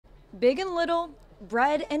Big and little,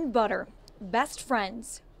 bread and butter, best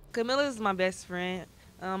friends. Kamilla is my best friend,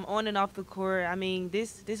 on and off the court. I mean,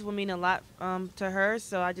 this will mean a lot to her,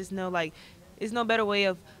 so I just know, like, there's no better way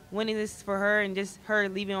of winning this for her and just her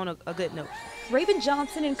leaving on a good note. Raven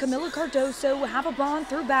Johnson and Kamilla Cardoso have a bond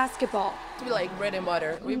through basketball. We like bread and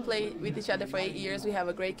butter. We played with each other for 8 years. We have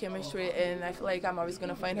a great chemistry, and I feel like I'm always going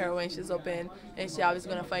to find her when she's open, and she's always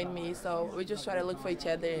going to find me. So we just try to look for each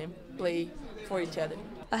other and play for each other.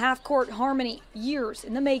 A half-court harmony, years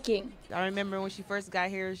in the making. I remember when she first got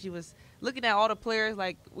here, she was looking at all the players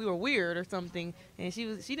like we were weird or something, and she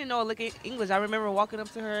didn't know a lick of English. I remember walking up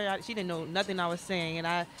to her, she didn't know nothing I was saying, and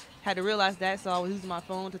I had to realize that, so I was using my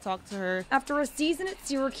phone to talk to her. After a season at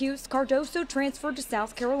Syracuse, Cardoso transferred to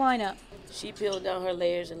South Carolina. She peeled down her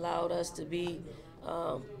layers and allowed us to be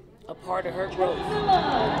a part of her growth.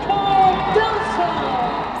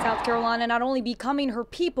 South Carolina not only becoming her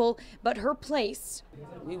people, but her place.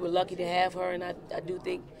 We were lucky to have her, and I do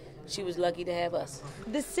think she was lucky to have us.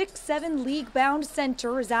 The 6'7" league-bound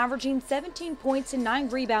center is averaging 17 points and 9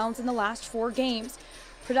 rebounds in the last 4 games.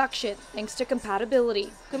 Production thanks to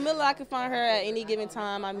compatibility. Kamilla, I can find her at any given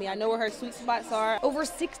time. I mean, I know where her sweet spots are. Over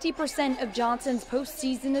 60% of Johnson's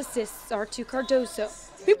postseason assists are to Cardoso.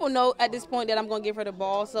 People know at this point that I'm going to give her the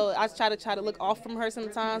ball, so I try to look off from her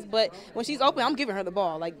sometimes. But when she's open, I'm giving her the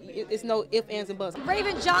ball. Like, it's no ifs, ands, and buts.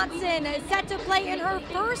 Raven Johnson is set to play in her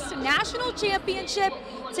first national championship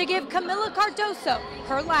to give Kamilla Cardoso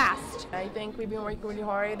her last. I think we've been working really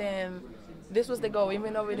hard, and this was the goal.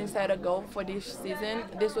 Even though we didn't set a goal for this season,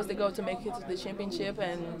 this was the goal to make it to the championship,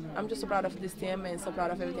 and I'm just so proud of this team and so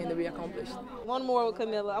proud of everything that we accomplished. One more with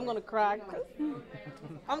Kamilla. I'm going to cry.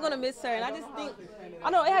 I'm going to miss her, and I just think, I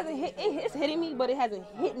know it hasn't hit, it's hitting me, but it hasn't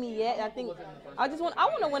hit me yet. I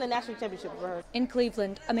want to win a national championship for her. In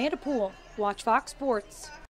Cleveland, Amanda Poole, Watch Fox Sports.